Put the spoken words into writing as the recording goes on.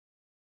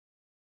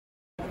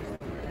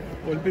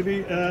Well,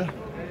 Billy,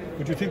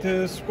 would you think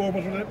the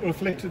scoreboard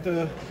reflected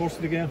the course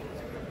of the game?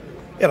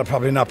 Yeah,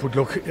 probably not, but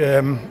look,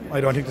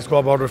 I don't think the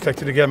scoreboard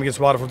reflected the game against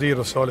Waterford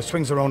either, so it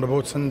swings around the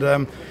boats,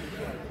 and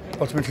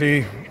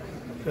ultimately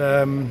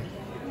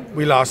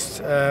we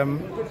lost.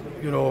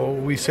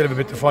 We still have a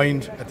bit to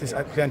find at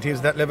playing teams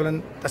at that level,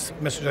 and that's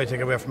the message I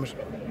take away from it.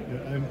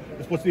 Yeah,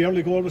 I suppose the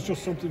early goal was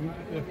just something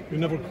you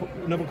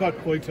never got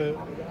quite to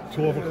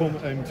overcome,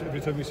 and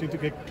every time we seem to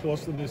get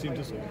close to them, they seem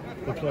to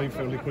reply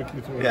fairly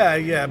quickly to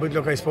it. Yeah, but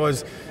look, I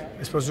suppose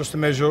just a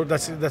measure.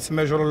 That's a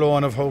measure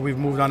alone of how we've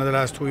moved on in the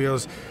last 2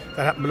 years.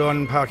 That happened below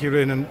in Parky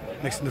Rin, and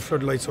next thing the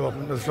floodlights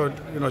opened. The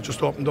flood,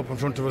 just opened up in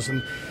front of us,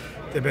 and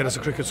they made us a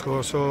cricket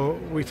score. So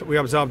we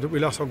absorbed it. We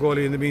lost our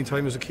goalie in the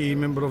meantime as a key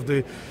member of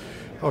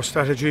our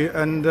strategy,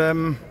 and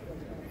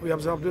we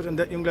absorbed it. And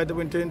that young lad that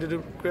went into the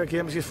great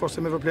game, was his first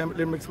time ever playing with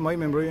Limerick from my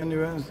memory,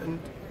 anyway, and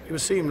it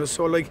was seamless.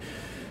 So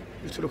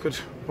just to look at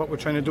what we're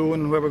trying to do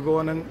and where we're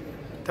going, and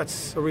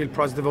that's a real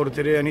positive out of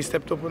today. And he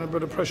stepped up under a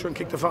bit of pressure and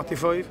kicked the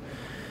 45.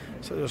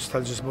 So it just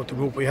tells us about the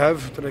group we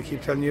have that I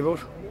keep telling you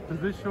about. Does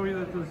this show you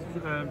that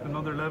there's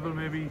another level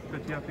maybe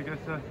that you have to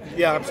get to?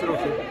 Yeah,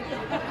 absolutely.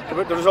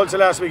 The results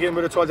of last weekend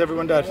would have told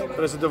everyone that.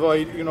 There's a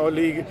divide,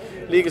 league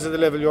is at the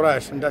level you're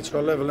at, and that's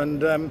your level.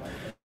 And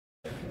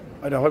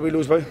I don't know what we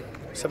lose by,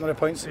 7 or 8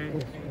 points.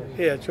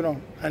 Yeah,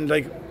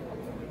 and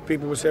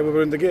people will say we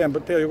were in the game,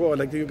 but there you go.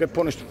 You get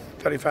punished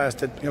very fast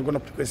that going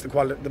up against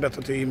the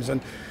better teams,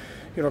 and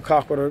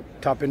Cork were a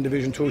top in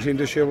Division 2 team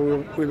this year.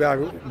 We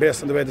were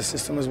based on the way the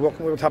system is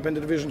working. We were top in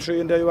the Division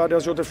 3, and there you are.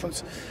 There's your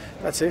difference.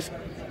 That's it.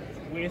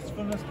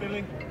 Wastefulness,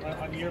 Billy,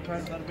 on your part,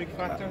 is that a big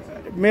factor?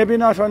 Maybe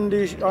not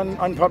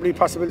on probably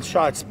possible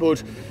shots,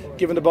 but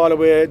giving the ball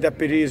away that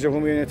bit easier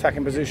when we're in an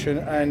attacking position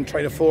and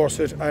try to force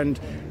it, and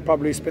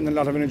probably spending a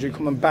lot of energy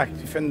coming back,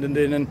 defending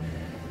in. And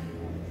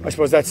I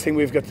suppose that's the thing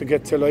we've got to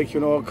get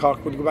to.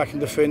 Cork would go back and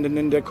defend, and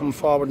then they come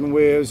forward in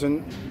waves,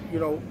 and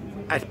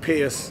at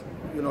pace.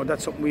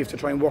 That's something we have to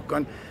try and work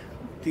on.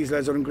 These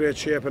lads are in great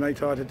shape, and I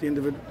thought at the end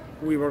of it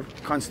we were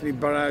constantly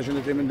barraging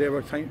at them, and they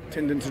were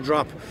tending to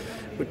drop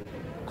with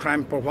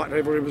cramp or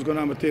whatever was going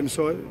on with them.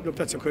 So look,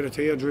 that's a credit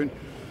to Adrian.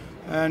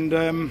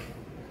 And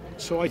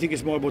so I think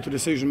it's more about the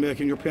decision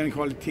making. You're playing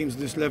quality teams at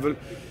this level,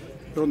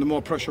 you're under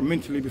more pressure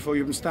mentally before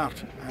you even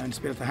start, and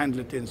to be able to handle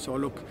it then. So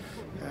look,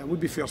 we'd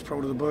be fierce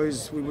proud of the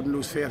boys. We wouldn't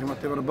lose faith in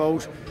what they were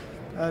about,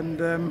 and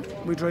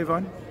we drive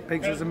on.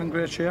 Biggs is in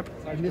great shape.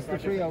 I missed the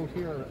 3 out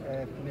here,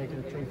 making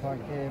a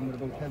 3-point game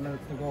with about 10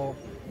 minutes to go,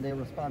 and they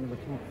responded with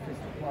 2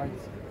 fisted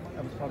points.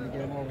 That was probably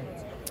game over.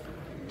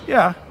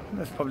 Yeah,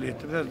 that's probably it.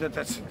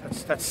 That's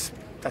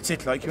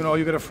it.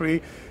 You get a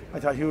free. I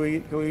thought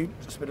Huey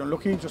just a bit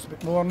unlucky, just a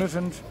bit more on it,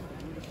 and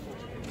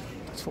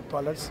that's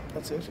football. That's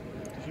it. Did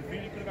you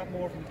feel you could have got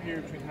more from the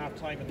period between half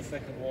time and the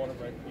second water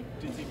break? You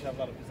did seem to have a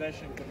lot of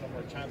possession, good number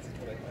of chances,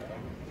 but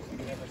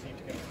you never seemed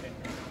to get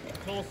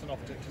close enough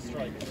to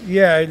strike.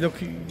 Yeah, look,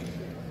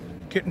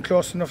 getting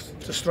close enough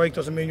to strike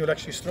doesn't mean you'll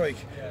actually strike,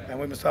 and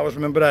we must always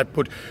remember that.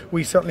 But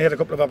we certainly had a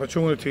couple of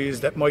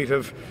opportunities that might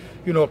have,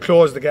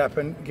 closed the gap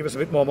and give us a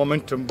bit more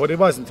momentum. But it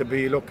wasn't to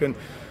be. Look, and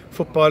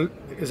football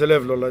is a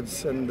leveler,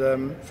 lads, and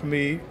for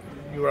me,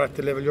 you're at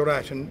the level you're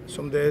at. And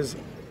some days,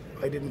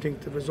 I didn't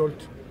think the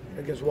result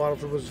against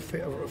Waterford was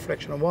a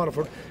reflection on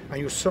Waterford,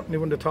 and you certainly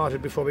wouldn't have thought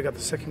it before we got the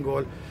second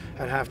goal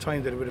at half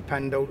time that it would have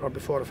panned out, or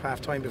before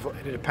half time before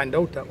it had panned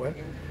out that way.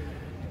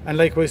 And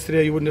likewise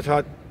today, you wouldn't have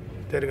thought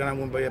they'd have gone on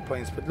 1 by 8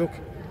 points. But look,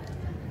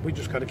 we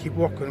just got to keep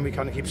working, and we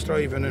kind of keep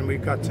striving, and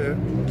we've got to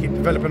keep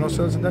developing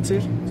ourselves, and that's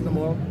it. There's no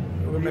more.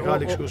 We'll make all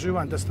the excuses we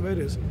want. That's the way it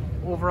is.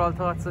 Overall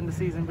thoughts on the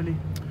season, Billy?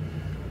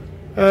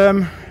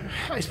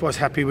 I suppose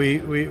happy we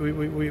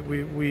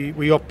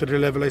upped to the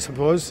level, I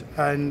suppose,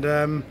 and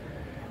I'm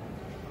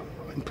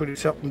pretty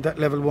certain that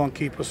level won't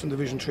keep us in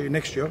Division 3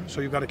 next year. So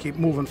you've got to keep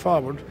moving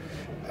forward,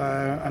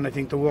 and I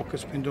think the work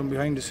that's been done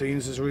behind the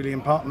scenes is really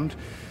important.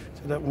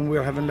 So that when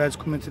we're having lads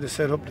come into the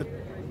setup, that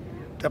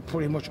they're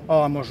pretty much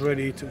almost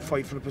ready to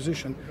fight for the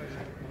position.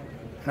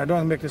 And I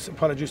don't make this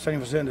apologies to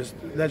anyone for saying this.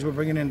 The lads we're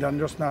bringing in, they're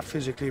just not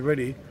physically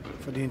ready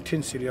for the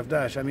intensity of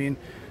that. I mean,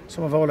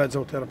 some of our lads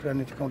out there are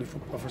playing intercounty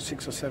football for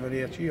 6 or 7 or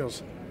 8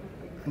 years,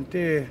 and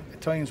they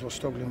at times were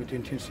struggling with the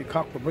intensity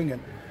Cork were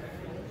bringing.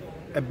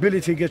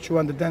 Ability gets you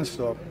on the dance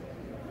floor.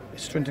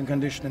 Strength and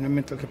conditioning and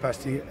mental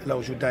capacity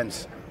allows you to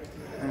dance,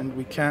 and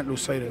we can't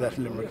lose sight of that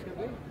in Limerick.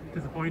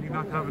 Disappointing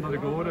not to have another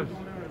go at it.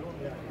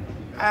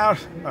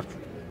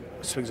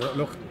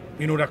 Look,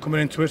 you know that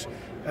coming into it.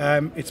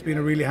 It's been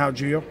a really hard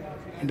year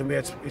in the way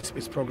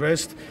it's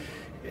progressed.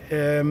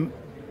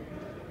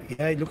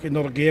 Look,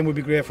 another game would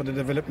be great for the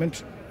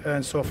development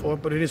and so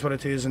forth, but it is what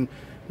it is, and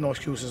no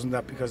excuses in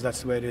that, because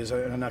that's the way it is,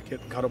 and not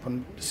getting caught up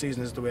on the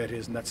season is the way it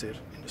is, and that's it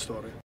in the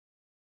story.